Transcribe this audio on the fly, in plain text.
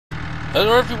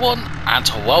Hello everyone, and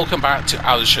welcome back to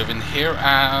Adelshoven here,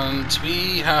 and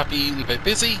we have been a bit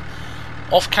busy.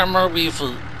 Off camera we've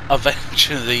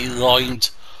eventually limed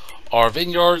our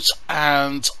vineyards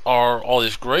and our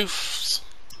olive groves.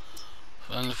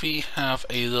 And if we have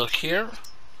a look here,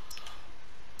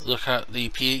 look at the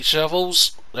pH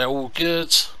levels, they're all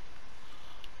good.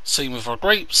 Same with our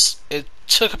grapes. It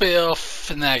took a bit of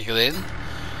finagling.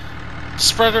 The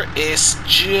spreader is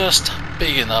just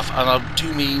big enough, and I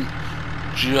do mean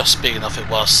just big enough it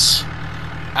was.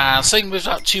 And same with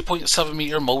that 2.7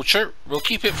 meter mulcher. We'll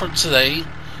keep it for today.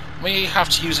 We have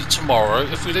to use it tomorrow.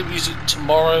 If we don't use it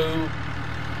tomorrow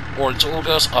or into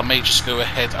August, I may just go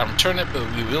ahead and return it, but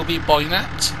we will be buying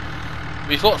that.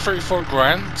 We've got 34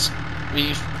 grand.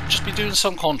 We've just been doing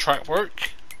some contract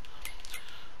work.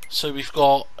 So we've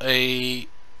got a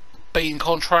baiting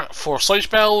contract for silage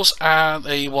bales and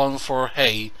a one for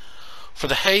hay. For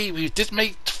the hay, we did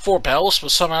make 4 bales, but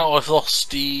somehow I've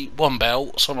lost the 1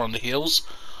 bale somewhere on the hills.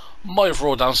 Might have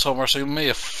rolled down somewhere, so we may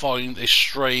have found a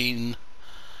straying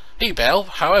hay bale.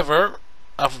 However,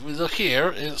 if we look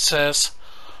here, it says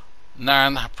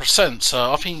 9%,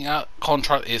 so I think that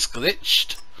contract is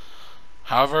glitched.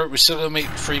 However, we're still going to make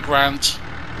 3 grand.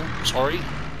 Ooh, sorry.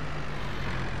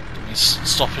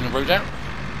 Stopping the road out.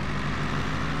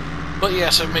 But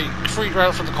yeah, so make 3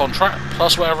 grand for the contract,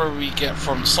 plus whatever we get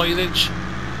from silage.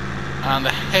 And the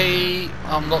hay,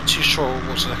 I'm not too sure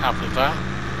what's going to happen with that.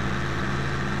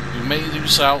 We may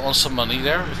lose out on some money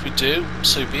there. If we do,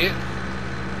 so be it.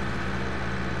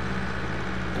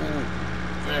 Ooh,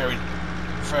 very,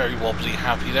 very wobbly,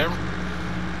 happy there.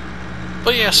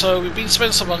 But yeah, so we've been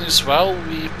spending some money as well.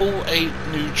 We bought a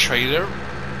new trailer.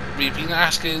 We've been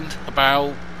asking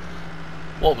about,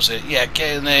 what was it? Yeah,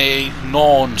 getting a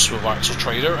non-swivel axle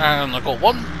trailer, and I got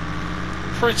one.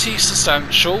 Pretty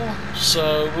substantial,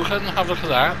 so we're going to have a look at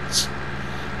that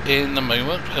in a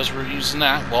moment, because we're using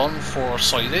that one for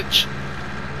silage.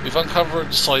 We've uncovered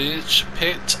the silage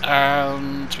pit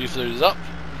and we've loaded up.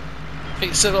 I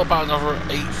think it's still got about another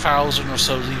 8,000 or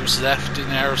so litres left in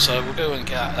there, so we'll go and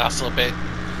get that a little bit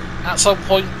at some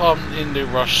point. I'm in no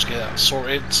rush to get that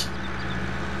sorted.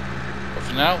 But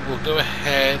for now, we'll go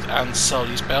ahead and sell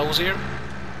these bales here.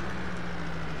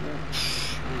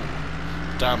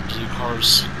 Damn blue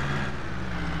cars.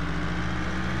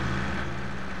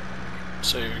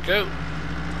 So here we go.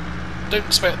 Don't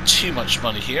expect too much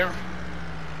money here.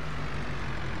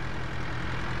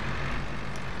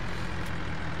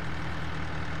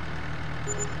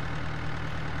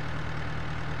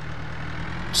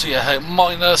 So yeah,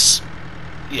 minus.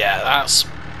 Yeah, that's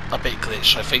a bit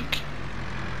glitched, I think.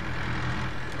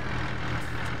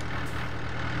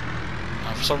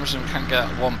 And for some reason we can't get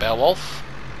that 1 bale off.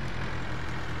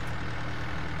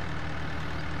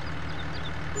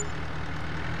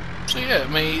 So yeah, it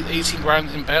made 18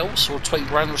 grand in bales, or 20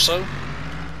 grand or so.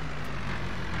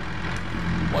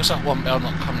 Why is that 1 bale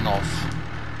not coming off?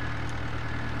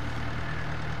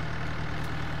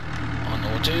 I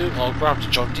know what to do. I'll grab the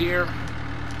John Deere.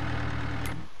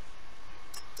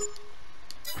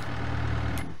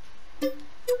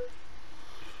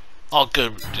 I'll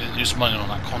go lose money on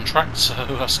that contract, so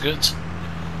that's good.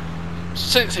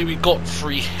 So technically we got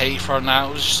free hay for now.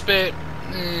 It was just a bit,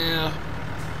 yeah.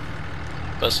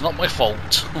 But it's not my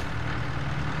fault.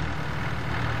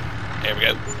 There we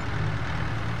go.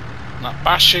 And that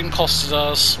bashing costed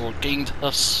us, or gained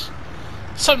us,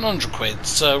 700 quid,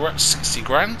 so we're at 60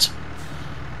 grand.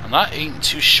 And that ain't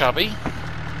too shabby.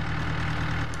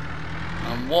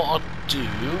 And what I'll do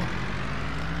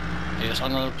is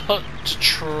I'm going to put the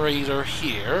trailer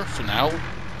here for now.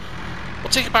 We'll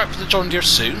take it back for the John Deere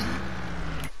soon.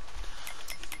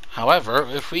 However,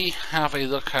 if we have a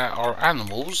look at our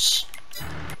animals,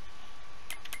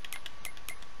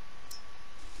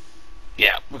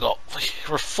 yeah,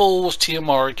 we're full with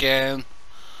TMR again.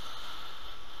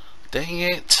 Dang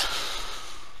it.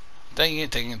 Dang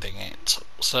it, dang it, dang it.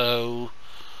 So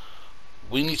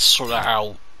we need to sort that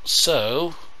out.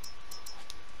 So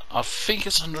I think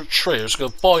it's under trailers. Go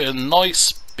buy a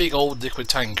nice big old liquid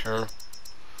tanker.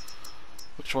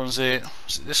 Which one is it?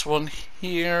 Is it this one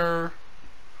here?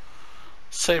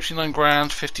 79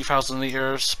 grand, 50,000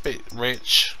 litres, bit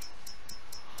rich.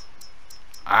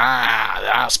 Ah,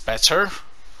 that's better.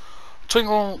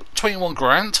 21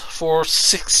 grand for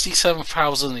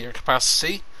 67,000 litre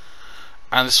capacity.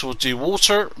 And this will do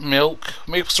water, milk,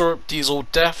 maple syrup, diesel,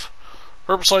 DEF,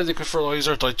 herbicide, liquid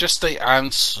fertilizer, digestate,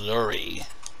 and slurry.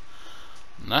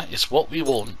 And that is what we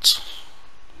want.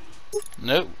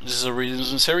 No, this is a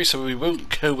Realism series, so we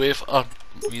won't go with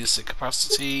realistic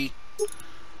capacity.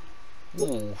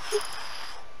 Ooh,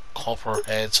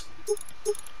 copperhead.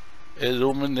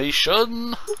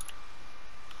 Illumination.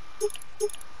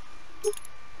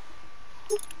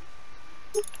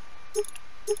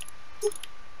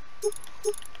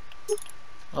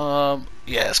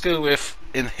 Yeah, let's go with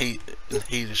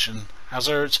inhalation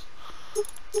hazard.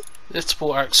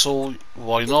 Little axle,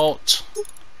 why not?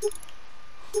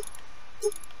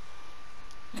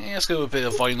 Yeah, let's go with a bit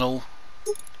of vinyl.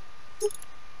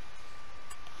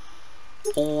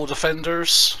 All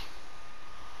defenders.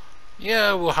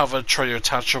 Yeah, we'll have a trailer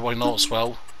attacher, why not as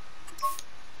well.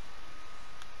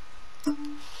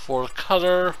 For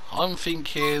colour, I'm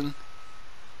thinking,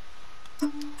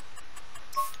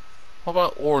 what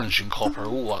about orange and copper?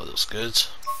 Oh, that looks good.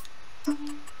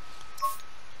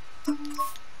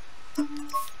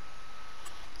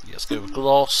 Yeah, let's go with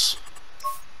gloss.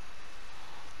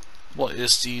 What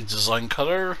is the design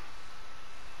colour?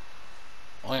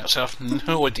 I actually have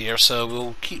no idea, so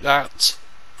we'll keep that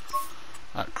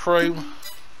at chrome.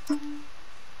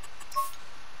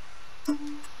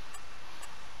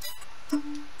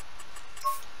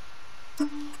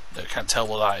 No, can't tell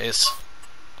what that is.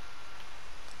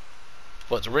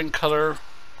 But the ring colour,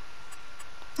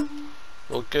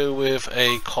 we'll go with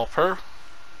a copper.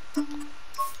 Oh,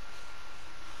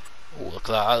 look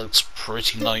at that, that looks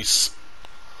pretty nice.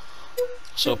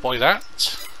 So buy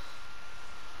that.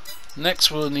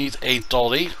 Next we'll need a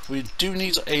dolly. We do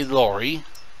need a lorry.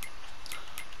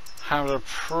 However,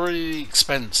 pretty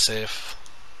expensive.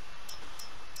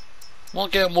 We'll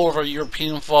get more of a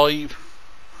European vibe.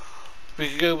 We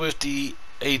could go with the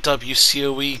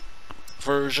AWCOE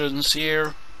versions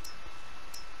here.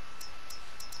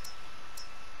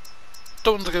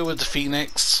 Don't want to go with the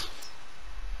Phoenix.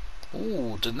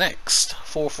 Ooh, the next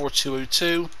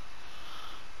 44202.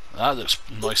 That looks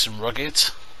nice and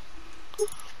rugged.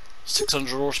 600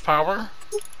 horsepower.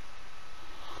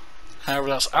 However,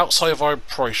 that's outside of our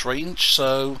price range,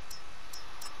 so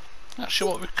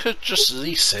actually what, we could just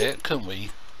lease it, couldn't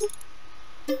we?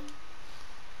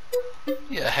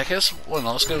 Yeah, heck yes, why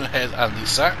not? Let's go ahead and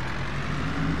lease that.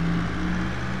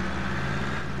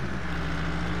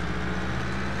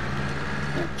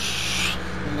 Oops,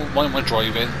 why am I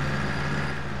driving?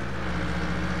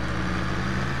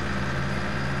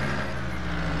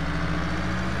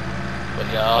 But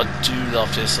yeah, I do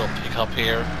love this little pickup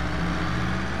here.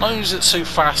 Not only is it so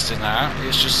fast in that,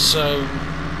 it's just so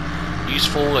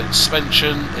useful. Like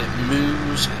suspension, it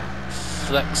moves, it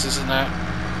flexes in that.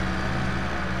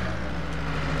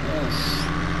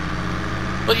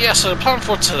 Oof. But yeah, so the plan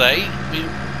for today, we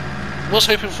was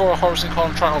hoping for a harvesting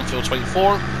contract on field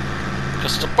 24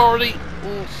 because the barley.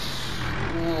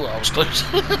 Ooh, that was close.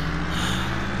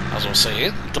 As I was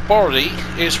saying, the barley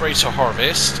is ready to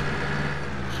harvest.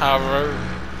 However,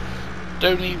 the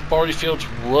only barley field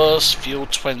was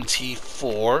field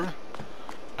 24,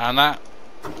 and that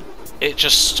it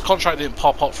just contract didn't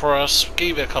pop up for us.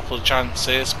 Gave it a couple of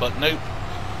chances, but nope.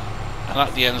 And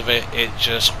at the end of it, it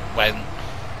just went.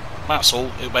 That's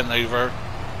all. It went over,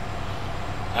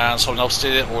 and someone else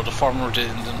did it, or the farmer did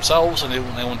it themselves, and they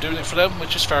weren't anyone doing it for them,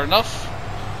 which is fair enough.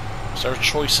 It's their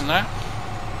choice in that.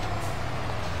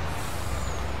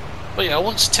 But yeah, I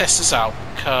want to test this out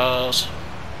because,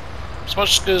 as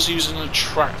much as good as using a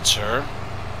tractor,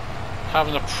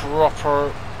 having a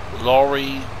proper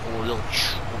lorry or little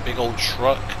big old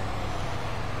truck,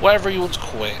 whatever you want to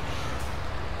call it,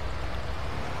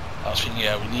 I was thinking,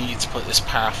 yeah, we need to put this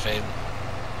path in.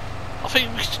 I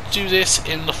think we should do this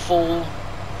in the fall.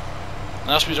 And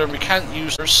as we don't, we can't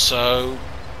use it, so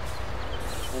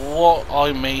what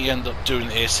I may end up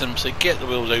doing is simply get the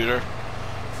wheel loader,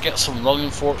 get some logging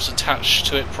forks attached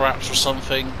to it perhaps or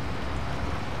something.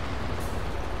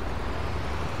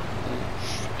 Ooh,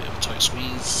 bit of a tight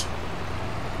squeeze.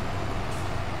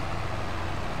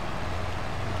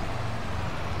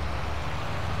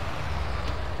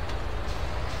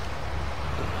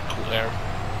 Cool there.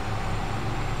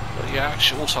 But yeah,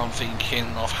 actually also I'm thinking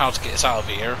of how to get us out of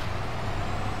here.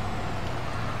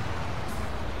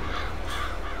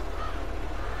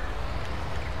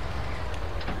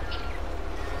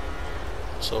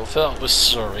 So fill up with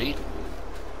Surrey.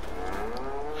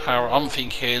 However, I'm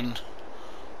thinking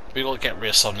we got to get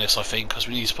rid of some of this, I think, because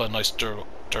we need to put a nice dirt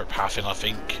path in, I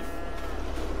think.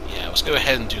 Yeah, let's go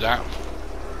ahead and do that.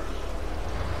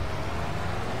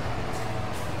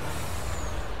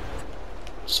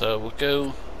 So we'll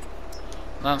go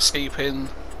landscaping,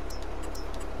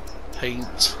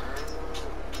 paint.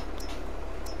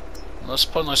 Let's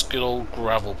put a nice good old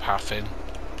gravel path in.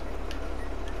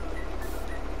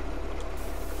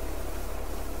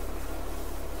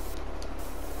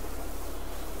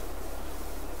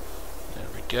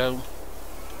 Go.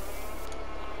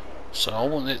 So I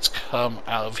want it to come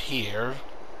out of here.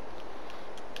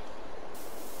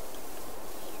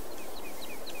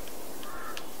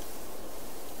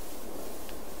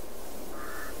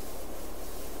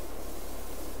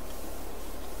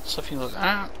 Something like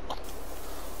that.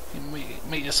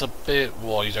 Make this a bit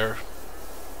wider.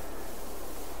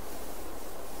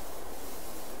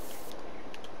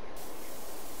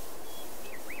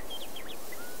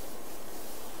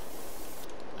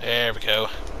 There we go.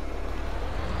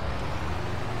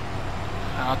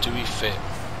 How do we fit?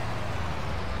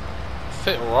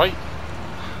 Fit alright.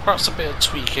 Perhaps a bit of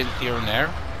tweaking here and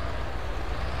there.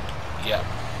 Yep.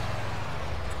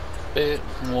 Bit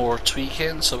more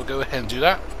tweaking, so we'll go ahead and do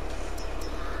that.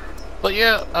 But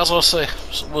yeah, as I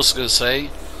was going to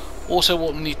say, also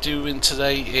what we need doing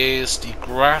today is the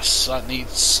grass that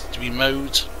needs to be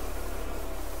mowed.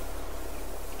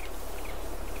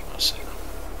 That's it.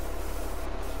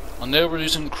 I know we're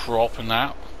losing crop and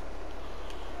that.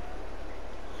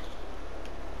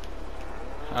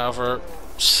 However,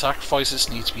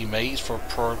 sacrifices need to be made for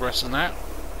progress in that.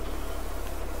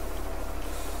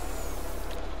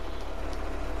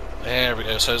 There we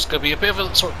go, so it's going to be a bit of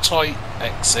a sort of tight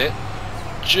exit,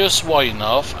 just wide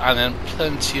enough, and then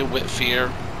plenty of width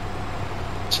here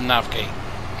to navigate.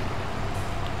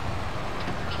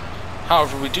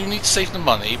 However, we do need to save the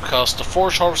money because the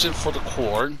forage harvesting for the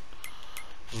corn,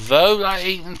 though that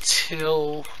ain't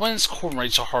until, when is corn ready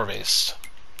to harvest?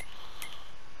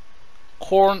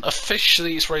 Corn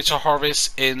officially is ready to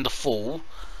harvest in the fall.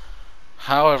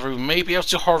 However, we may be able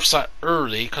to harvest that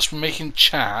early because we're making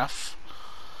chaff.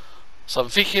 So I'm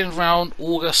thinking around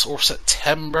August or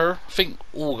September. I think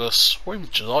August, or even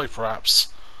July perhaps.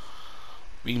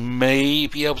 We may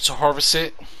be able to harvest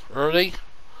it early.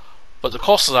 But the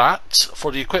cost of that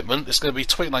for the equipment is going to be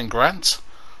 29 grand.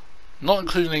 Not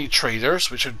including any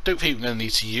traders, which I don't think we're going to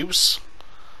need to use.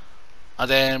 And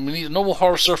then we need a normal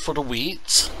harvester for the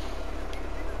wheat.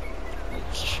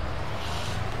 Oops.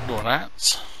 Ignore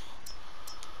that.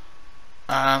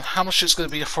 And how much is going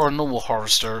to be for a normal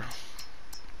harvester?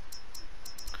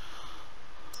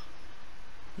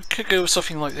 We could go with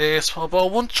something like this, but I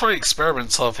want to try to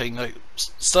experiment something, like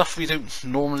stuff we don't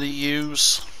normally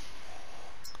use.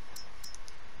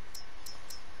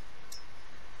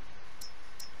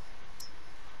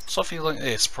 Something like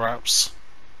this, perhaps.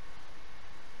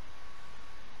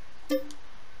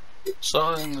 So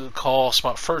I think it'll cost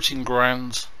about 13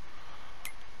 grand.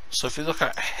 So if you look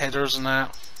at headers and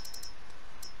that,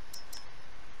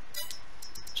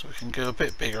 so we can go a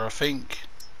bit bigger, I think.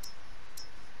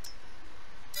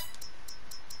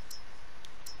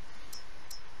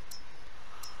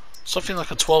 Something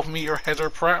like a 12-meter header,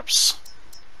 perhaps,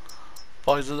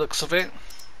 by the looks of it.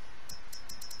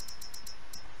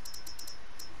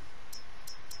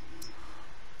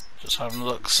 Just having a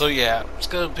look. So yeah, it's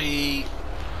going to be,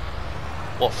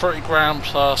 what, 30 grand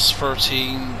plus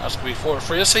 13, that's going to be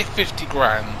 43. Let's say 50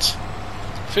 grand.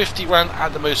 50 grand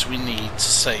at the most we need to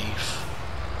save.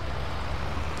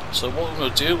 So what we're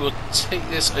going to do, we'll take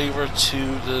this over to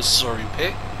the slurry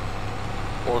pit,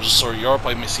 or the slurry yard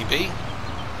by Missy B.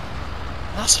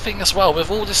 That's the thing as well, with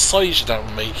all this silage that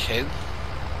we're making,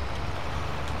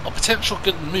 a potential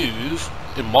good move,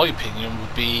 in my opinion,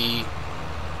 would be,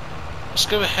 let's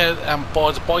go ahead and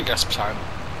buy the biogas plant.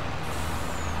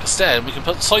 Because then we can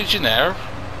put the silage in there,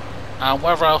 and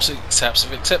whatever else it accepts.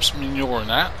 If it accepts manure in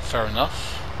that, fair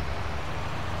enough.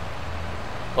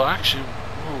 But actually,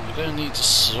 we're going to need the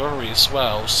slurry as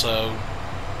well, so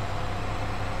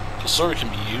the slurry can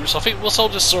be used. I think we'll sell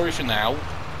the slurry for now.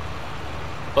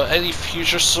 But any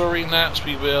future slurry nets,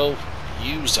 we will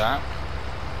use that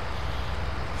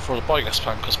for the biogas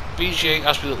plant, because BGA,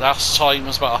 as we looked last time,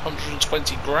 was about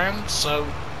 120 grand, so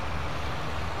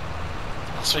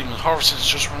that's the thing, harvesting is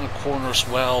just around the corner as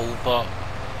well. But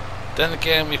then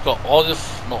again, we've got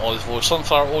not olive oil,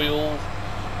 sunflower oil,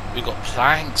 we've got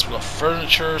planks, we've got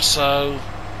furniture, so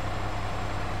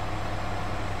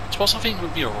I think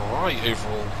would be alright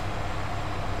overall.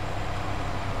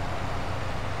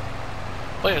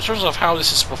 But yeah, in terms of how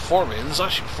this is performing, it's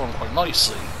actually performing quite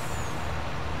nicely.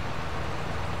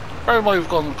 Bear in mind we've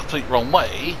gone the complete wrong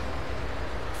way.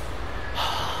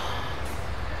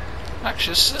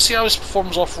 Actually, let's see how this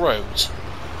performs off-road.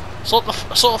 It's not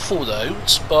a full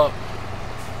load, but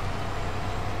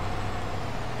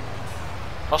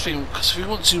I think, because if we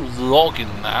want to log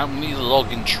in that, we need a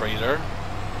login trader.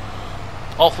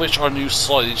 Of which our new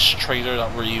silage trader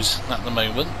that we're using at the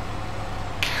moment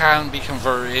can be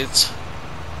converted.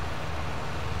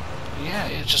 Yeah,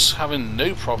 it's just having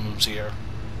no problems here.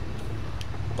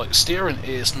 Like, steering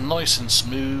is nice and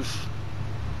smooth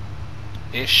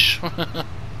ish.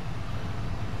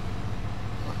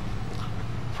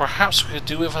 perhaps we could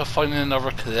do with finding another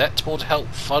collectible to help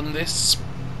fund this.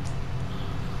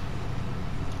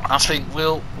 I think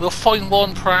we'll find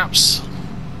one perhaps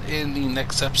in the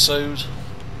next episode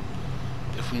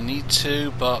if we need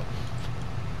to, but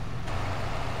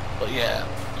yeah,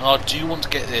 I do want to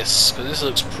get this because this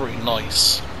looks pretty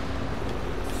nice.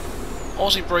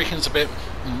 Obviously braking's a bit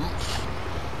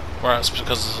whether it's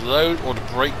because of the load or the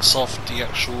brakes off the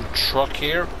actual truck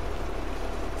here.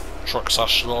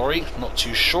 Truck/lorry, not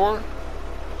too sure.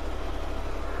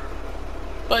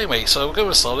 But anyway, so we'll go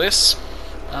and sell this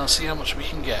and see how much we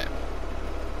can get.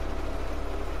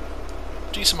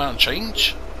 Decent amount of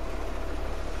change.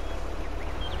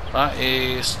 That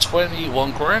is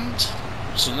 21 grand.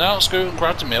 So now let's go and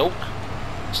grab the milk.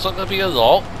 It's not going to be a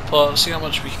lot, but let's see how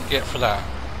much we can get for that.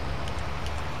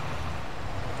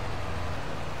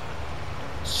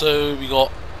 So we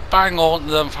got bang on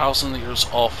 11,000 litres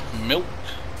of milk.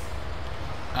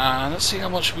 And let's see how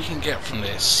much we can get from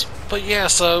this. But yeah,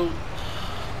 so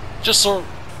just sort of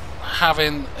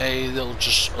having a little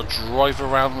a drive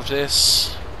around with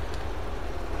this.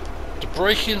 The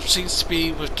braking seems to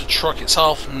be with the truck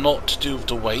itself, not to do with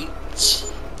the weight.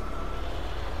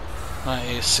 That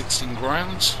is 16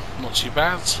 grand, not too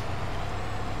bad.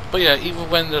 But yeah, even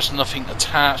when there's nothing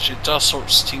attached, it does sort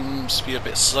of seems to be a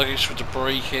bit sluggish with the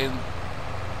braking.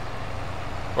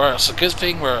 Whether it's a good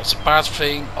thing, whether it's a bad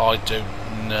thing, I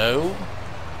don't know.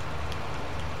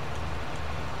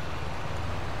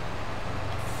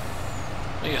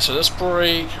 But yeah, so let's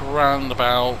brake around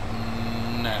about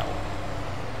now.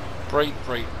 Brake.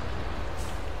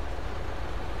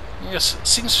 Yes, it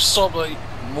seems to stop like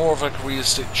more of a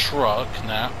realistic truck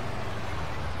now.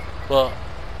 But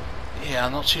yeah,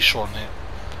 I'm not too sure on it.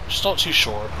 Just not too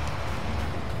sure.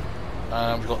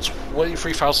 We've got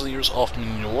 23,000 litres of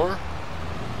manure.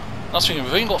 That's the thing,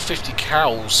 we've only got 50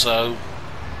 cows, so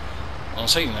I'm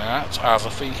saying that, I was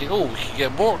thinking, oh, we can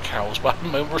get more cows, but at the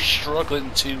moment we're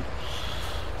struggling to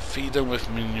feed them with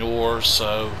manure,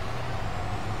 so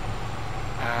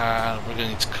we're going to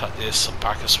need to cut this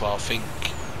back as well, I think.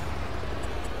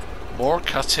 More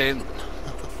cutting.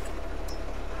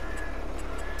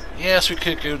 Yes, we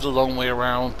could go the long way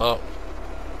around, but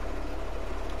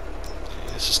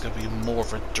okay, this is going to be more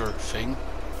of a dirt thing.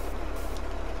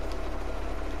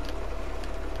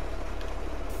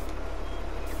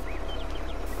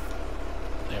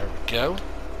 There we go.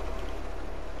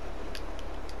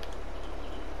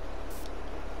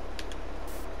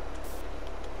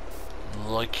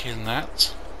 Liking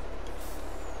that.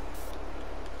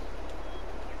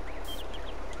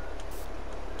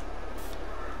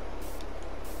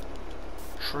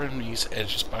 Trim these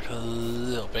edges back a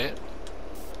little bit.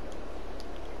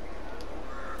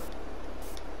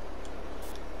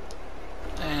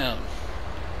 And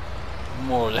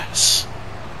more or less.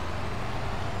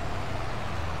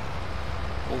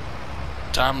 Oh,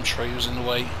 damn trailer's in the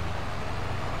way.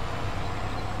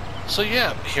 So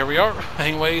yeah, here we are.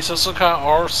 Anyways, let's look at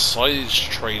our silage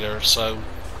trailer. So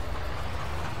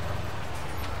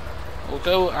we'll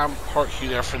go and park you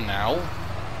there for now.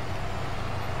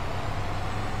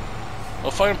 We'll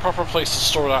find a proper place to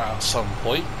store that at some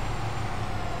point.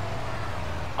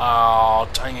 Oh,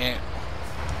 dang it.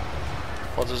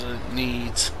 What does it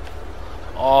need?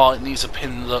 Oh, it needs a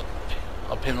pinlock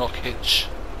hitch.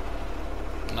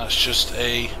 And that's just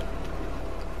a...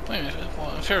 Wait a minute,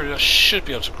 well, in theory I should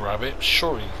be able to grab it,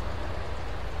 surely.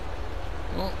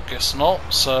 Well, guess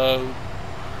not, so...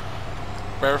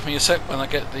 Bear with me a sec when I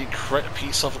get the correct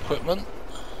piece of equipment.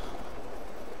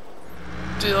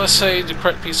 Did I say the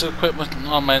correct piece of equipment?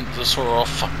 I meant the sort of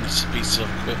fucking piece of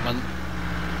equipment.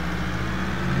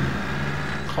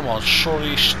 Come on,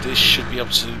 surely this should be able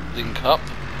to link up.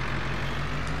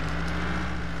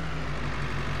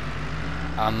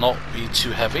 And not be too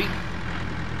heavy.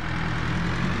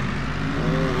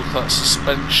 Oh, look at that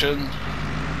suspension.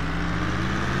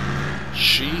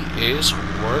 She is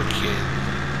working.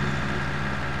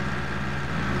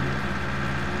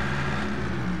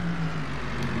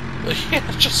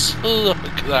 Yeah, just look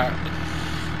at that.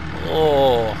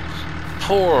 Oh,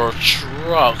 poor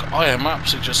truck. I am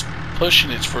absolutely just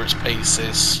pushing it for its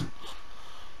paces.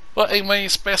 But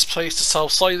anyways, best place to sell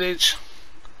silage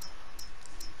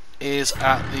is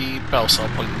at the bell sell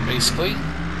point, basically.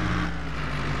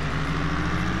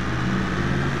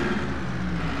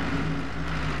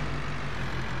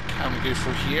 Can we go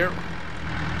through here?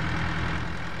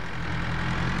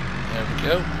 There we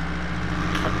go.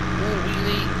 Oh,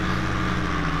 wheelie.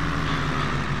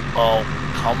 Oh,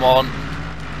 come on.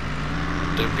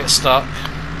 Don't get stuck.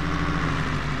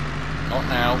 Not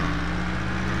now.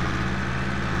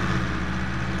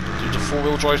 Do the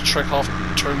four-wheel drive trick off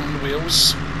turning the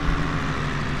wheels.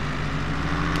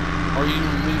 Are you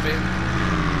moving?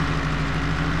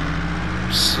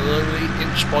 Slowly,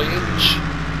 inch by inch.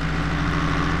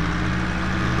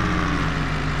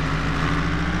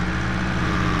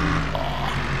 Oh,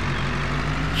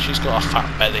 she's got a fat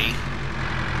belly.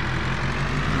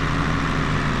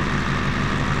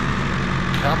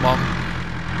 Come on.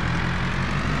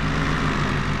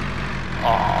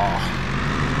 Oh.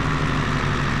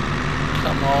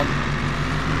 Come on.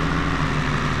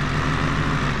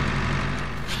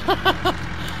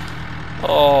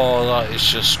 Oh, that is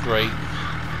just great.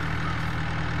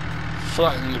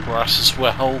 Flattening the grass as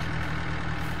well.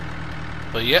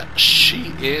 But yeah,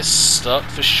 she is stuck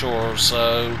for sure,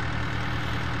 so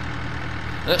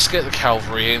let's get the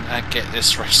cavalry in and get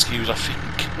this rescued, I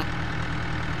think.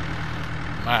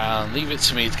 Man, leave it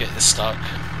to me to get this stuck.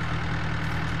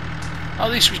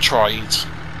 At least we tried.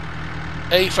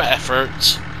 A for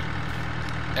effort.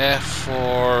 F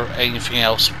for anything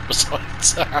else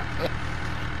besides that.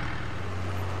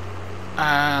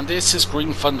 And this is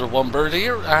Green Thunder One Bird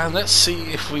here, and let's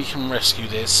see if we can rescue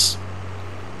this.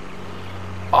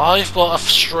 I've got a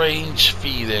strange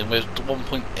feeling with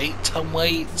 1.8 ton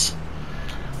weight.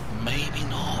 Maybe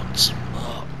not,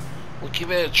 but we'll give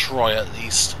it a try at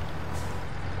least.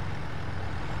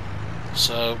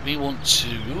 So we want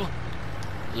to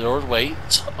lower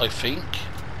weight, I think.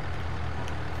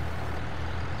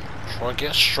 Try to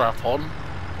get a strap on.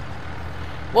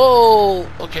 Whoa!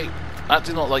 Okay, I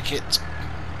did not like it.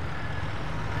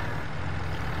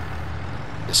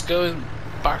 It's going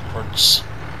backwards.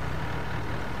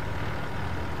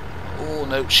 Oh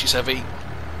no, she's heavy.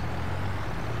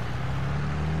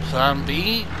 Plan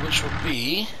B, which would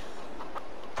be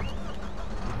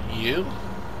you.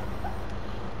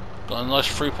 Got a nice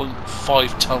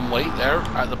 3.5 ton weight there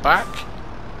at the back.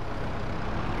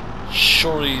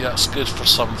 Surely that's good for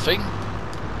something,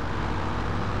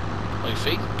 I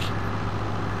think.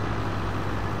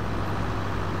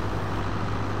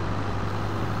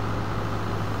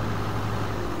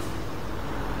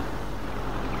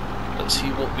 Let's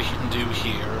see what we can do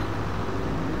here.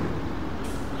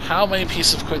 How many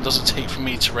pieces of equipment does it take for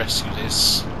me to rescue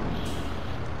this?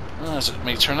 As it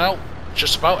may turn out,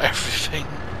 just about everything.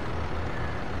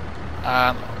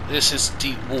 And this is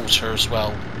deep water as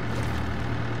well.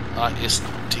 That is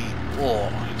deep. Oh,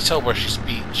 you can tell where she's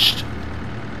beached.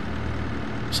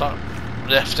 It's that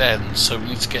left end, so we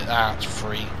need to get that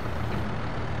free.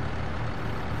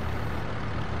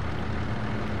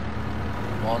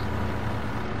 Come on.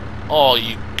 Oh,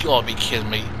 you gotta be kidding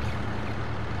me.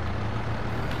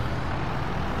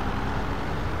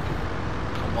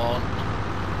 Come on.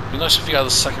 It'd be nice if you had a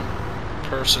second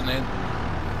person in.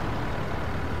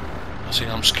 I think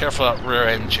I'm just careful of that rear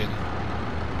engine.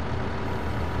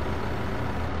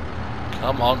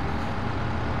 Come on.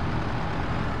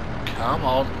 Come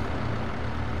on.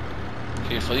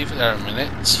 Okay, if I leave it there a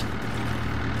minute.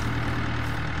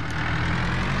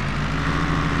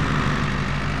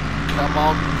 Come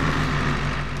on.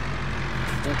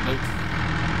 Oh,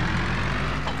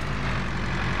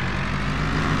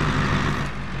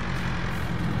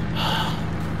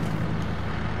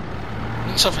 no.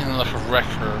 Need something like a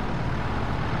wrecker.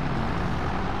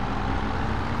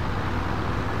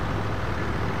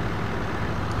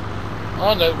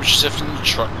 Oh no, we're shifting the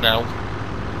truck now.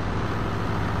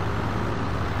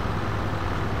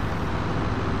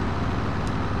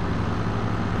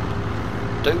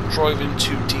 Don't drive in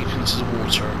too deep into the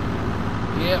water.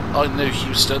 Yeah, I know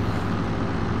Houston.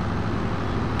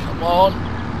 Come on.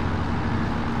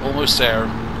 Almost there.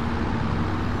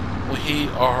 We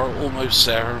are almost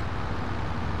there.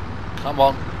 Come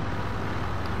on.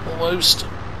 Almost.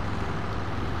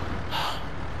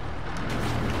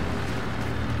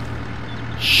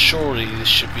 Surely this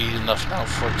should be enough now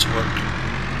for it to work.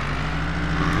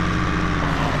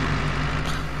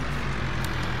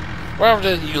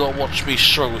 Rather than you lot watch me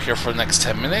struggle here for the next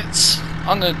 10 minutes,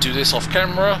 I'm going to do this off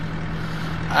camera,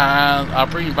 and I'll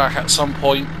bring you back at some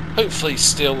point, hopefully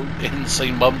still in the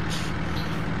same month,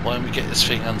 when we get this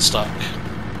thing unstuck.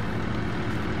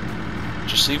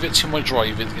 Just leave it to my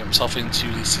driver to get himself into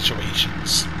these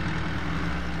situations.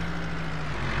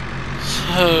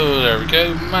 So there we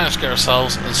go, managed to get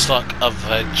ourselves unstuck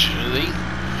eventually.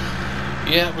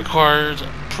 Yeah, required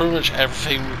pretty much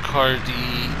everything. Required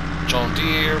the John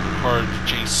Deere, required the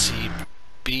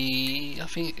JCB, I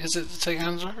think, is it the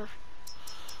telehandler?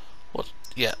 What?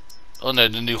 Yeah. Oh no,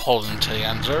 the New Holland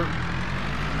telehandler.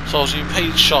 So obviously you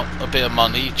paid shop a bit of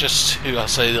money just to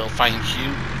say a little thank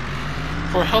you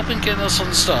for helping getting us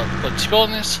unstuck. But to be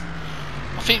honest,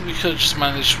 I think we could have just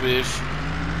managed with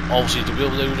obviously the wheel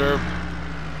loader.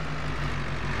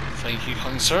 Thank you,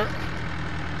 kind sir.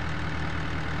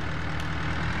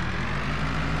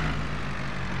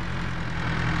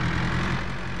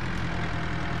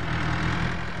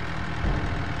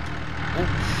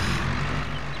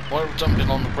 dumping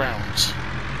on the ground.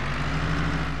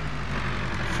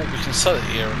 I thought we can sell it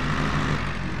here.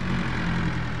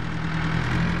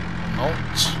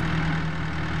 Not.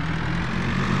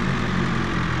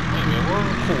 Wait a minute, we're on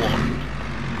call.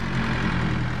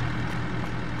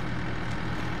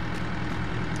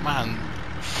 Man,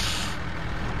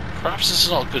 perhaps this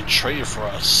is not a good trade for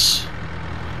us.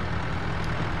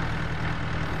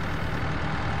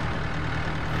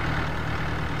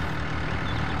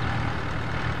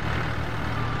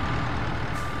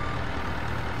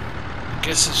 I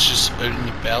guess it's just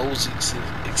only bells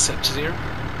accepted here.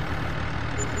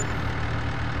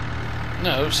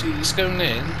 No, see, he's going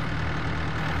in.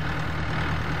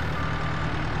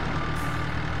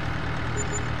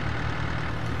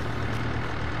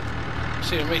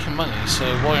 See, we're making money, so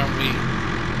why aren't we?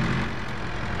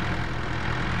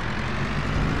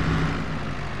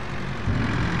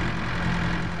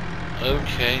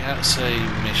 Okay, that's a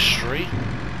mystery.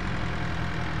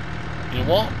 You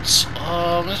know what?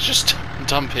 Let's just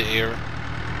dump it here.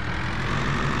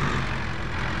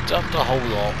 Dump the whole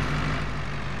lot.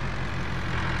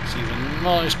 It's even a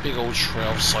nice big old trail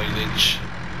of silage.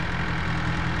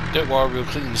 Don't worry, we'll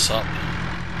clean this up.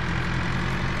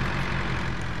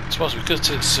 I suppose we could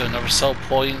take this to another sell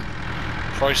point.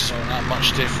 Prices aren't that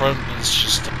much different, but it's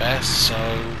just the best,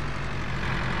 so.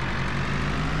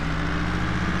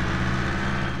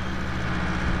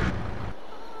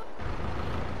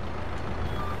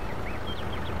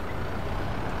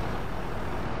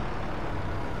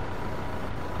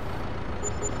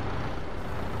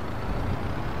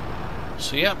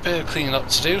 So yeah, bit of cleaning up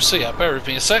to do, so yeah, bear with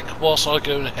me a sec whilst I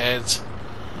go ahead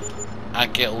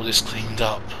and get all this cleaned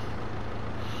up.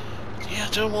 Yeah, I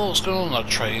don't know what's going on in that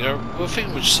trader. I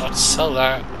think we just have to sell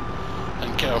that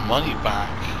and get our money back,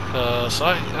 because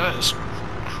that is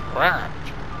crap.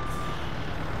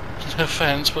 No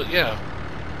offense, but yeah.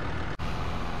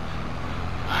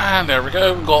 And there we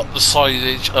go, we got the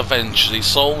silage eventually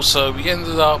sold, so we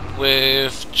ended up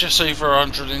with just over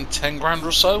 110 grand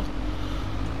or so.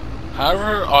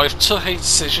 However, I've took a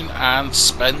decision and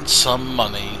spent some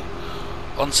money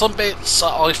on some bits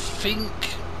that I think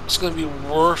it's going to be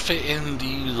worth it in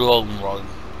the long run.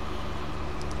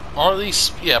 Or at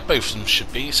least, yeah, both of them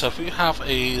should be. So if we have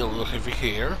a look over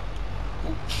here,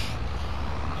 oops,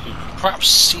 you can perhaps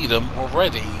see them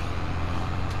already.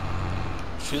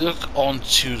 If we look on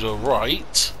to the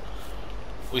right,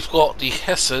 we've got the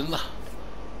Hessen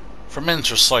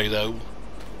fermenter silo.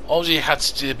 Obviously you had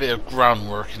to do a bit of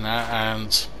groundwork in that,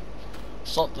 and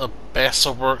it's not the best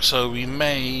of work, so we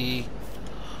may...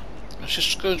 Let's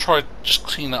just go and try just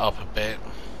clean it up a bit.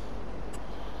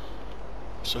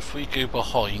 So if we go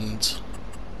behind,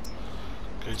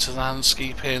 go to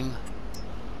landscaping,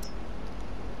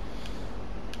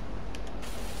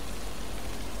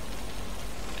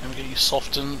 can we get you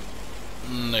softened?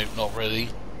 Nope, not really.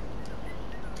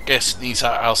 Guess it needs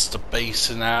that as the base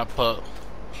in that, but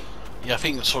yeah, I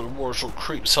think the sort of water sort of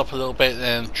creeps up a little bit and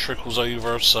then trickles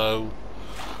over, so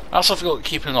that's something we've got to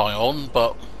keep an eye on.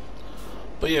 But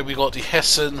yeah, we got the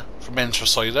Hessen fermenter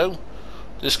silo.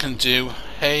 This can do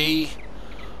hay,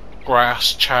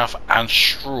 grass, chaff and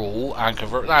straw and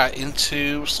convert that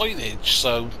into silage,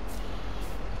 so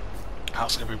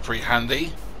that's going to be pretty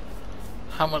handy.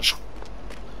 How much?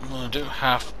 I don't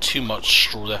have too much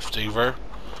straw left over.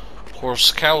 Of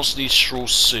course, cows need straw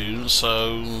soon,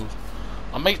 so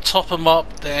I may top them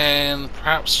up, then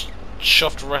perhaps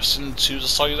shove the rest into the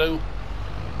silo.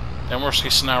 Then worst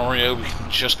case scenario, we can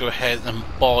just go ahead and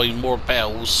buy more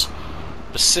bells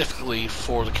specifically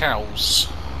for the cows.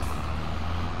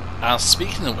 And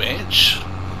speaking of which,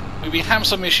 we've been having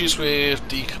some issues with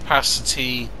the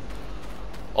capacity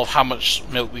of how much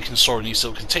milk we can store in these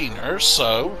little containers,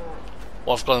 so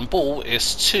what I've got on board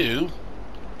is 2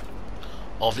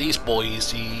 of these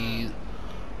boys, the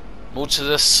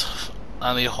Nautilus,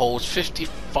 and they hold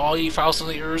 55,000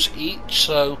 litres each,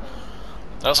 so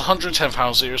that's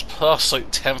 110,000 litres plus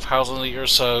like 10,000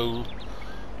 litres, so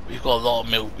we've got a lot of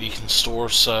milk we can store.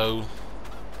 So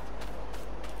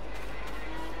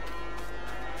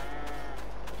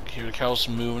here the cows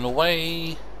moving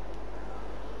away.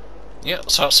 Yep,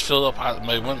 so that's filled up at the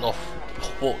moment of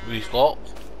what we've got.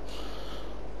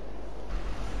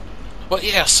 But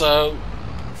yeah, so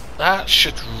that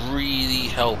should really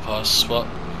help us. But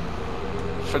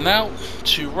for now,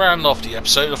 to round off the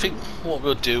episode, I think what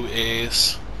we'll do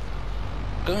is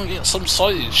go and get some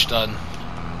silage done.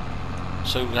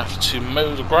 So we have to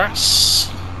mow the grass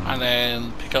and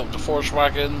then pick up the forage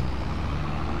wagon,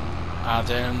 and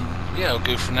then yeah, we'll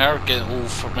go from there, get it all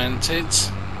fermented.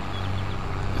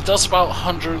 It does about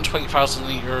 120,000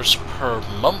 litres per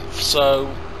month,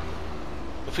 so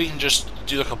if we can just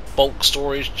do like a bulk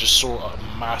storage, just sort of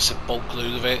a massive bulk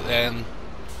load of it, then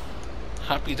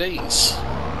happy days.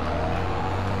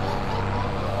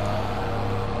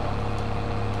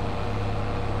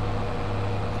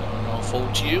 I'll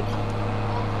forward to you.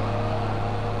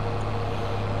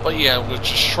 But yeah, we'll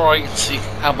just try and see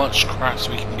how much crafts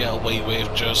we can get away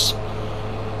with. Just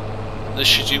this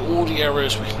should do all the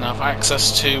areas we can have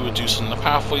access to. We'll do some of the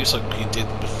pathways like we did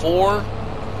before.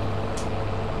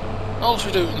 Also,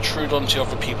 we don't intrude onto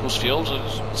other people's fields.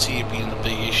 I see it being a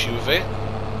big issue with it.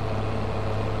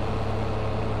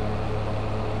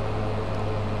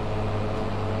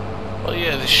 But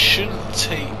yeah, this shouldn't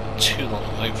take too long,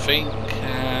 I think.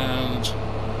 And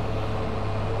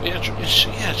yeah,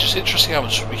 just interesting how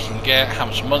much we can get, how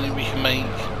much money we can make.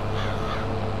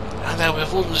 And then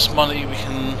with all this money, we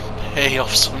can pay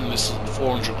off some of this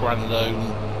 400 grand loan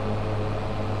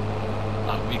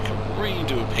that we could really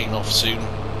do a paying off soon.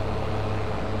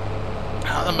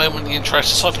 At the moment, the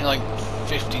interest is something like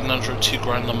 1,500, 2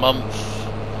 grand a month.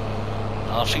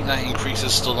 And I think that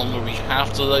increases the longer we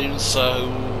have the loan, so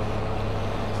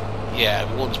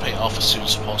yeah, we want to pay it off as soon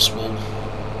as possible.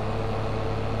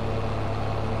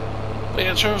 But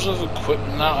yeah, in terms of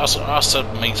equipment now, as I said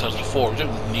many times before, we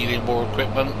don't need any more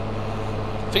equipment.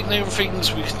 I think the other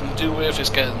things we can do with is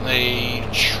getting a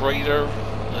trader,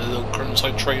 a little current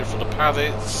side trader for the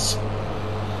pallets.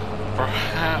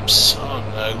 Perhaps, I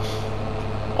don't know.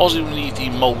 Also, we need the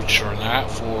mulcher and that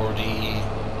for the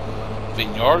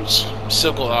vineyards.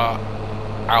 Still got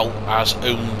that out as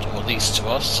owned, or at least to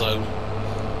us, so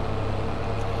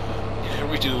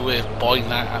we do with buying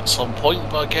that at some point,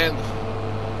 but again,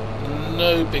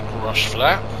 no big rush for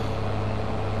that.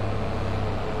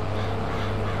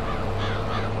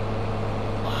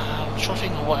 I'm trying to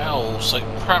think of what else, like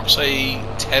perhaps a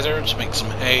tether to make some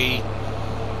hay.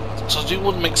 So I do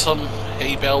want to make some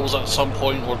hay bales at some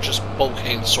point, or just bulk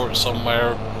hay and sort it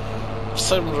somewhere.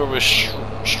 Similar with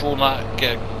straw nut,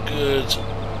 get a good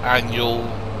annual.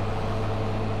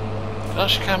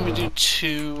 Actually, can we do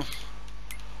 2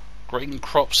 grain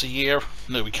crops a year?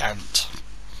 No, we can't.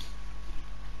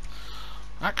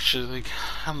 Actually,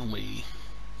 can we?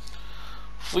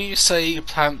 If we say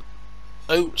plant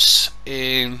oats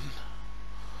in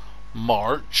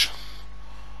March,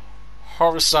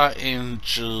 harvest that in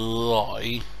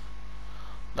July,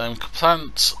 then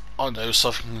plant, I don't know,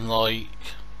 something like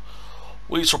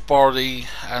wheat or barley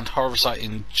and harvest that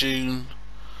in June.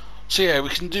 So yeah, we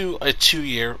can do a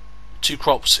 2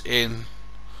 crops in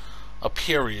a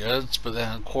period, but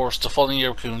then of course the following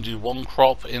year we can do 1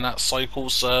 crop in that cycle,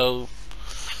 so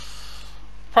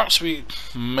perhaps we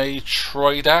may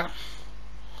try that.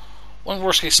 One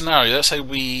worst case scenario, let's say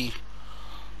we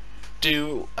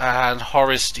do and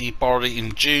harvest the barley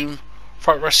in June.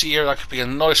 For the rest of the year, that could be a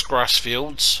nice grass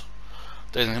fields.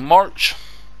 Then in March,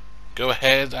 go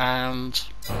ahead and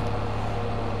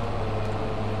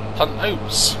plant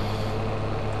oats.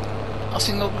 I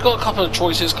think we've got a couple of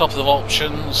choices, a couple of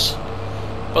options.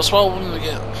 But as well, when we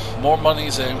get more money,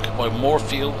 then we can buy more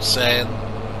fields. Then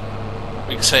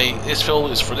we can say this field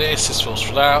is for this field is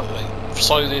for that. Like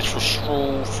silage for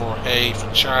straw, for hay, for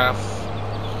chaff.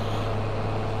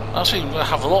 I think we're going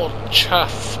to have a lot of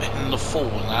chaff in the fall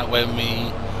and that when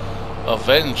we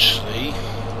eventually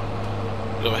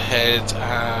go ahead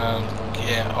and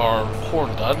get our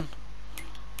corn done.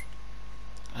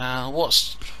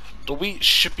 What's the wheat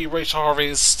should be ready to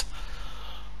harvest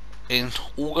in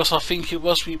August, I think it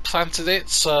was we planted it,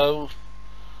 so,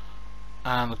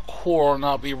 and the corn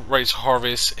that'll be ready to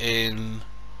harvest in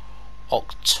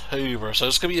October, so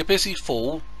it's going to be a busy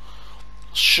fall.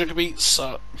 Sugar beets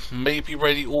may be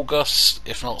ready August,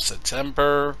 if not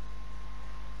September.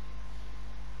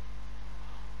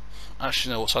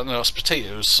 Actually, no, what's that? No, it's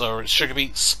potatoes, so it's sugar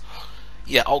beets.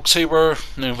 Yeah, October,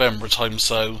 November time,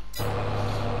 so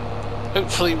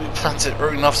hopefully we plant it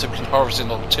early enough so we can harvest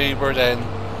in October, then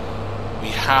we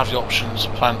have the options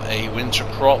to plant a winter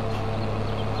crop.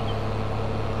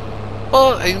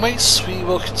 But anyways, we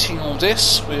will continue on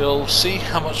this, we'll see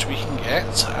how much we can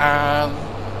get, and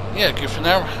yeah, go from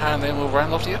there, and then we'll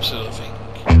round off the episode, I think.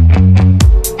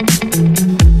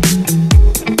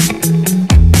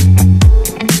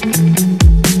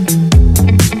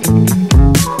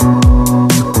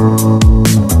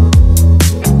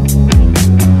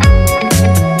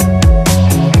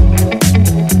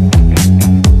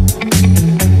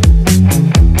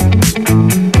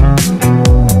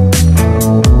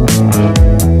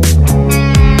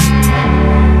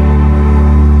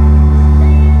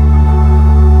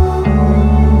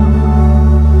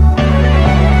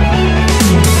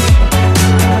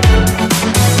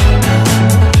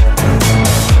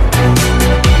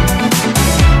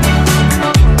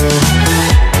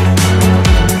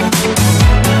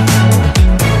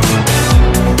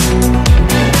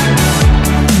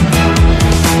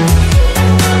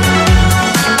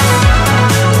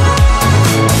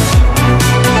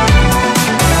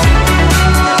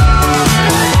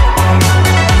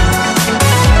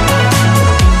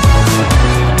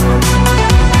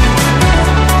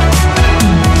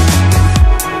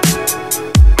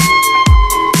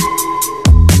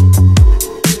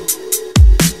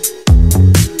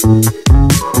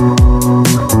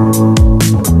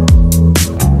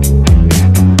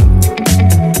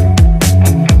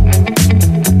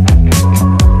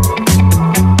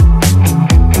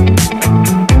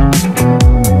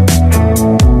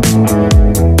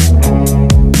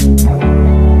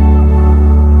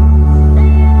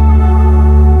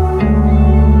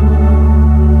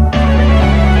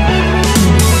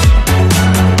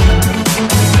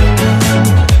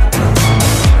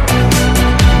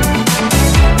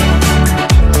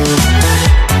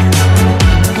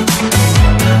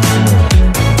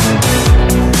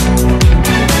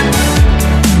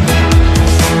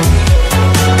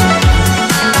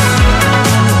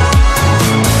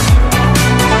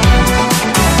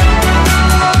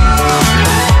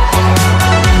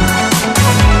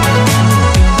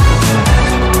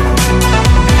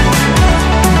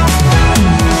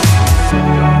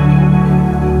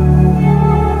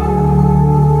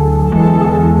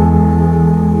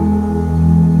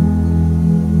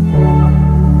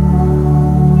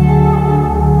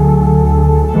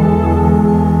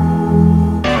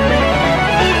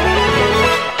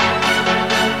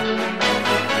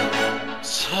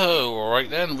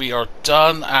 again, we are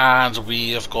done, and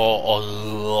we have got a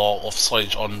lot of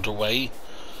silage underway.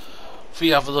 If we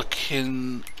have a look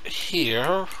in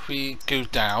here, we go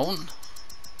down.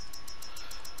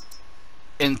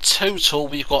 In total,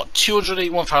 we've got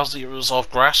 281,000 litres of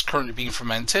grass currently being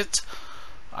fermented.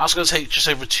 That's going to take just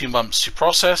over 2 months to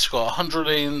process. We've got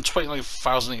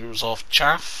 129,000 litres of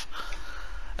chaff.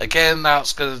 Again,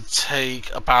 that's going to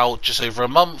take about just over a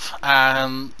month,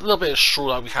 and a little bit of straw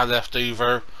that we had left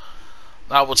over.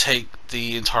 That will take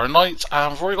the entire night,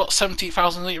 and we've already got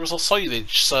 70,000 litres of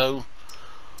silage, so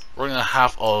we're going to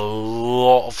have a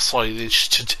lot of silage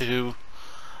to do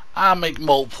and make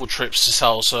multiple trips to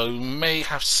sell, so we may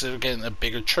have to get a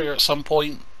bigger trailer at some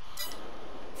point.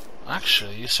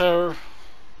 Actually, so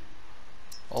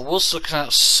I was looking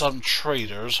at some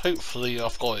traders. Hopefully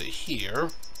I've got it here,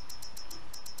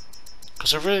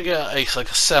 because if we really get like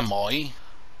a semi,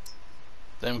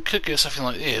 then we could get something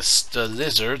like this: the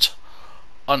Lizard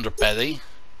underbelly,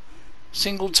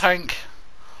 single tank,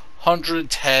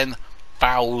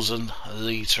 110,000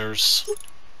 litres.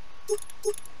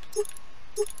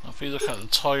 If we look at the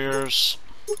tyres,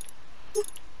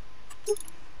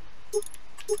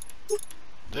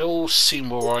 they all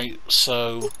seem alright,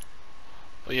 so,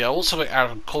 but yeah, also make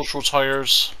agricultural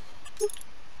tyres.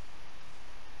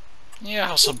 Yeah,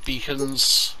 have some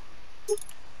beacons,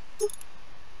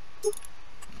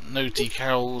 no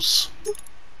decals.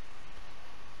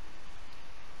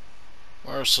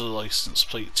 Where's the license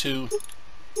plate too?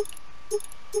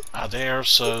 There,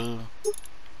 so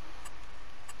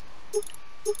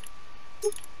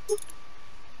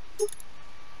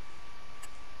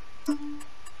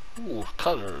ooh,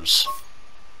 colours.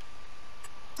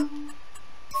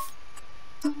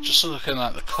 Just looking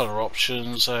at the colour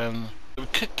options, and we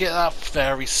could get that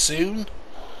very soon.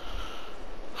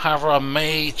 However, I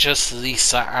may just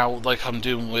lease that out like I'm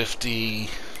doing with the...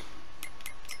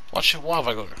 Actually, what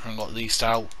have I got leased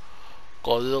out?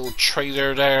 Got a little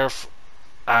trailer there,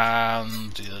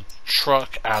 and the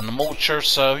truck and the mulcher,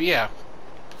 so yeah.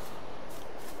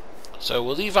 So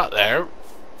we'll leave that there.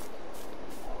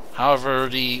 However,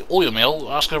 the oil mill,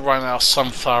 that's going to run out of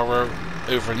sunflower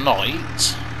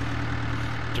overnight.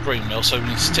 The grain mill, so we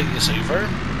need to take this over.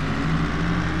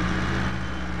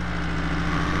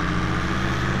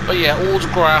 But yeah, all the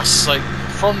grass, like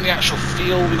from the actual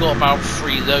field, we got about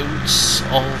 3 loads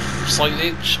of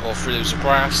silage, or 3 loads of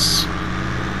grass.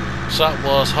 So that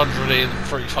was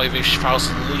 135-ish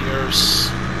thousand litres.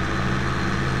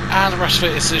 And the rest of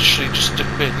it is literally just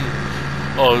doing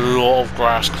a lot of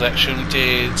grass collection. We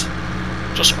did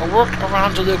just a work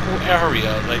around the local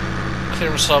area, like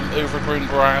clearing some overgrown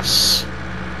grass,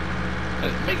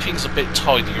 and make things a bit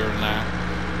tidier now.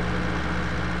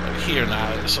 Like here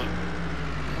now, it's like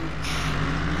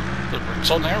the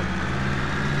bricks on there.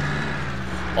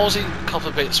 Obviously, a couple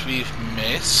of bits we've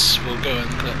missed. We'll go and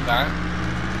collect that.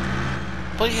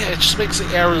 But yeah, it just makes the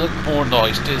area look more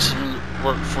nice. Did some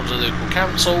work for the local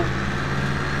council.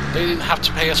 They didn't have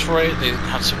to pay us for it. They didn't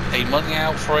have to pay money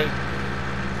out for it.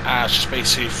 It's just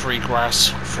basically free grass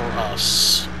for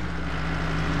us.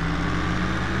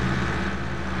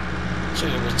 So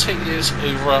yeah, we'll take this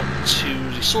over up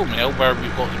to the sawmill where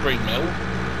we've got the grain mill,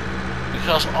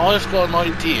 because I've got an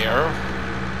idea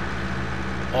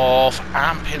of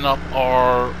amping up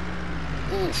our...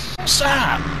 Oof, what's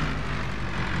that?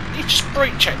 He just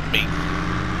brake checked me.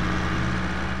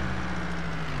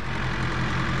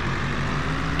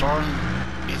 Darn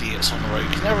idiots on the road, you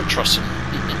can never trust them.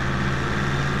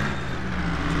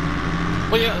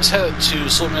 Well yeah, let's head to the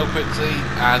sawmill quickly,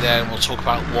 and then we'll talk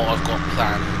about what I've got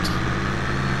planned.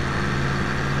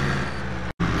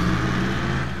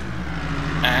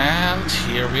 And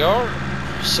here we are.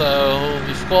 So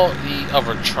we've got the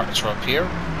other tractor up here.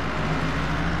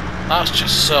 That's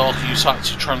just so I can use that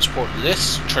to transport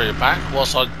this trailer back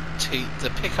whilst I take the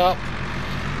pickup,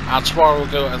 and tomorrow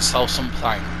we'll go and sell some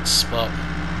planks, but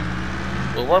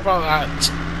we'll worry about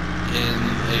that in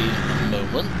a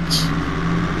moment.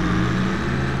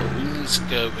 But we need to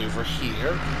go over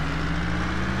here.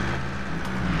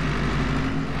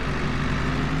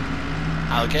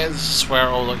 And again, this is where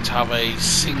I would like to have a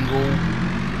single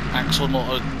axle,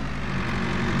 not a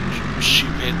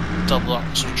stupid double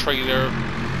axle trailer.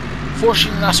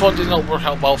 Fortunately, this one did not work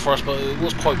out well for us, but it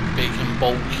was quite big and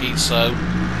bulky, so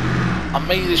I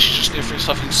made this just go for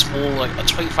something small, like a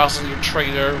 20,000 litre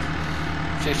trailer,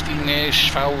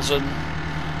 15-ish thousand,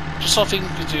 just something you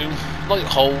could do, light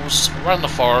holes around the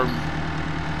farm.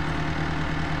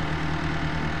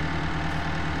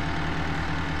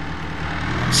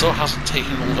 So it hasn't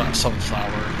taken all that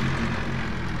sunflower.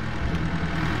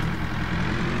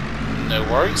 No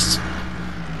worries.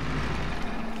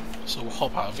 So we'll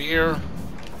hop out of here.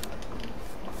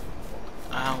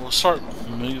 And we'll start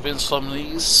moving some of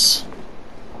these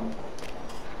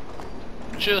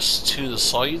just to the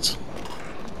side.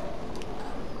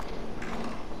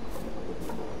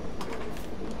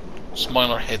 Just mind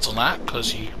our heads on that,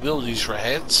 because you will lose your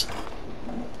heads.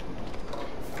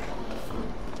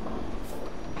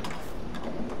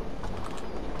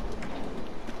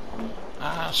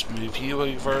 Let's move you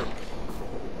over.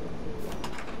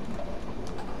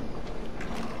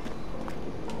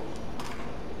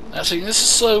 Actually, this is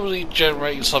slowly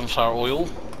generating sunflower oil.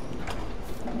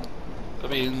 I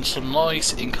mean, some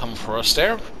nice income for us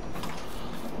there.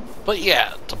 But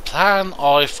yeah, the plan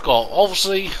I've got,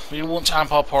 obviously, we want to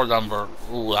amp up our lumber,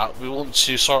 all that. We want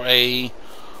to start a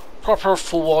proper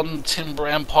full-on timber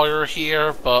empire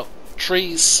here, but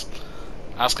trees,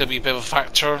 that's going to be a bit of a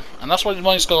factor. And that's why the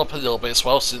money's gone up a little bit as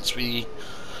well since we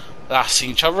last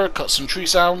seen each other. Cut some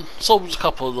trees down, sold a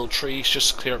couple of little trees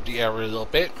just to clear up the area a little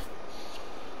bit.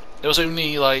 There was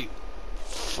only like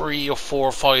 3 or 4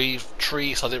 or 5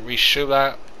 trees, so I didn't really show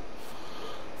that.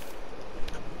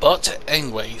 But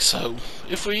anyway, so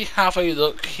if we have a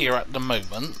look here at the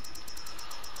moment,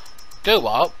 go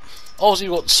up, obviously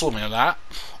we've got the swimming on that.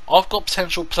 I've got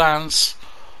potential plans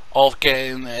of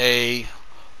getting a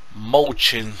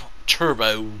mulching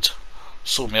turboed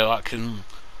sawmill that can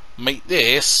make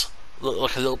this look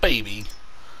like a little baby.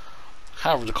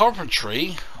 However, the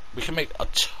carpentry, we can make a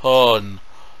ton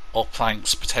of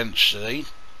planks potentially.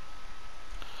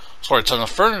 Sorry, a ton of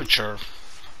furniture.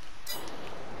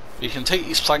 We can take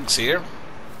these planks here,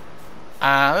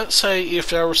 and let's say if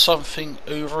there was something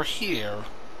over here.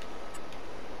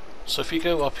 So if you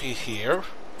go up here,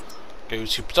 go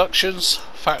to productions,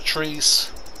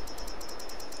 factories,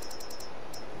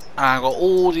 and I've got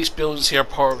all these buildings here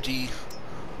part of the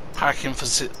packing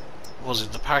facility. Was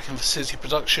it the packing facility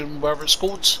production, whatever it's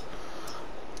called?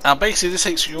 And basically this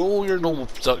takes all your normal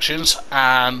productions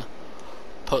and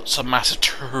puts a massive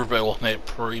turbo on it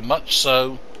pretty much.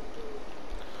 So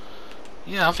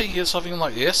yeah, I'm thinking something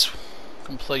like this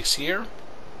can place here.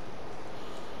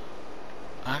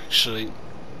 Actually,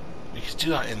 we could do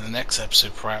that in the next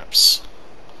episode perhaps.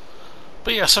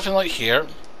 But yeah, something like here.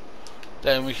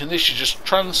 Then we can literally just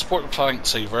transport the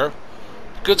planks over.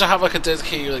 Good to have like a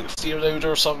dedicated like steel loader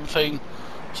or something,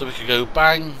 so we could go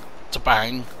bang to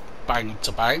bang, bang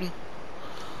to bang.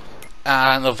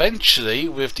 And eventually,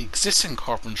 with the existing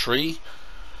carpentry,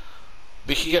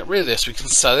 we can get rid of this. We can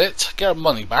sell it, get our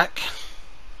money back.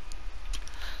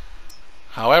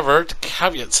 However, the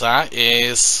caveat to that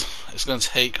is it's going to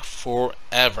take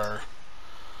forever.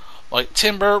 Like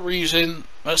timber, we're using,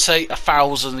 let's say,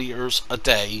 1,000 litres a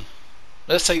day.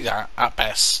 Let's say that at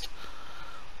best.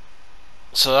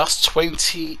 So that's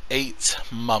 28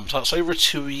 months. That's over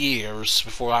 2 years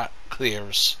before that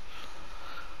clears.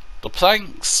 The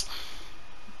planks,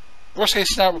 worst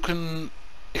case scenario, we can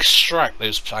extract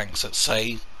those planks, let's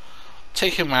say,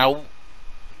 take them out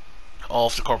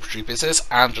of the carpentry business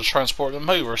and just transport them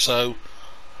over. So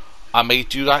I may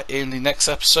do that in the next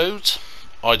episode.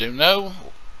 I don't know.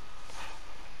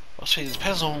 I'll say it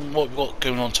depends on what we've got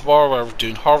going on tomorrow. Whether we're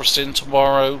doing harvesting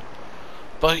tomorrow.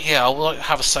 But yeah, I would like to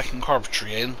have a second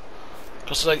carpentry in,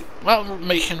 because like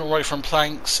making right from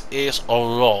planks is a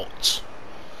lot.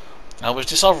 Now with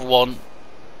this other one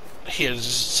here, this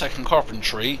second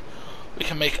carpentry, we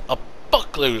can make a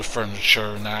buckload of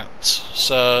furniture and that.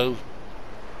 So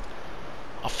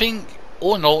I think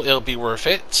all in all it'll be worth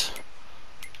it.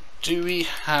 Do we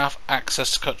have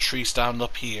access to cut trees down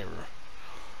up here?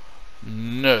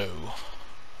 No.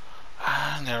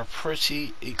 And they're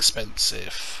pretty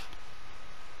expensive.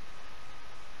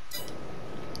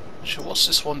 So what's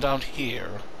this one down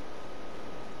here?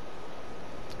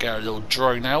 Get a little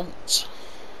drone out.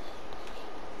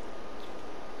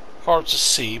 Hard to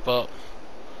see, but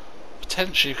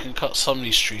potentially you can cut some of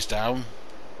these trees down.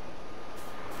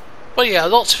 But yeah, a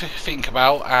lot to think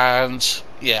about, and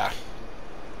yeah,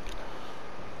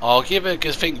 I'll give it a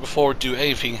good think before we do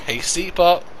anything hasty.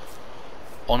 But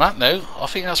on that note, I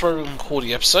think that's where we can call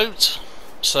the episode.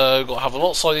 So got to have a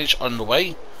lot of signage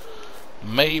underway.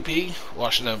 Maybe, well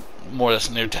actually no, more or less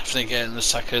no, definitely getting the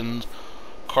second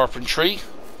carpentry.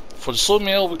 For the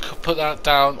sawmill, we could put that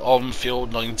down on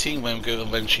field 19 when we go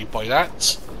eventually buy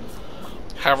that.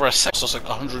 However, a set was like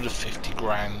 150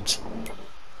 grand.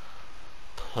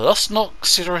 Plus not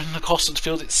considering the cost of the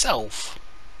field itself.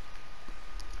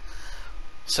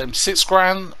 76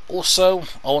 grand. Also,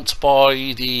 I want to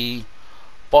buy the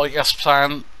biogas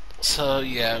plant. So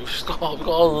yeah, we've got a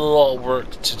lot of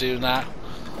work to do in that.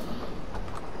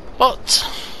 But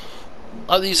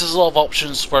at least there's a lot of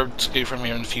options where to go from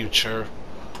here in the future.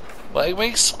 Well,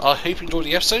 anyways, I hope you enjoyed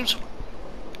the episode.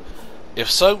 If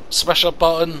so, smash that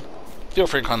button. Feel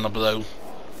free to comment below.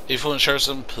 If you want to share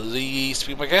some, please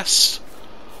be my guest.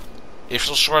 If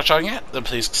you're not subscribed yet, then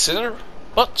please consider.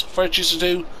 But for what you choose to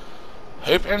do,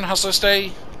 hope everyone has a nice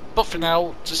day. But for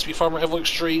now, this has been Farmer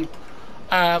EnvoyXtreme,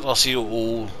 and I'll see you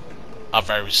all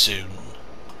very soon.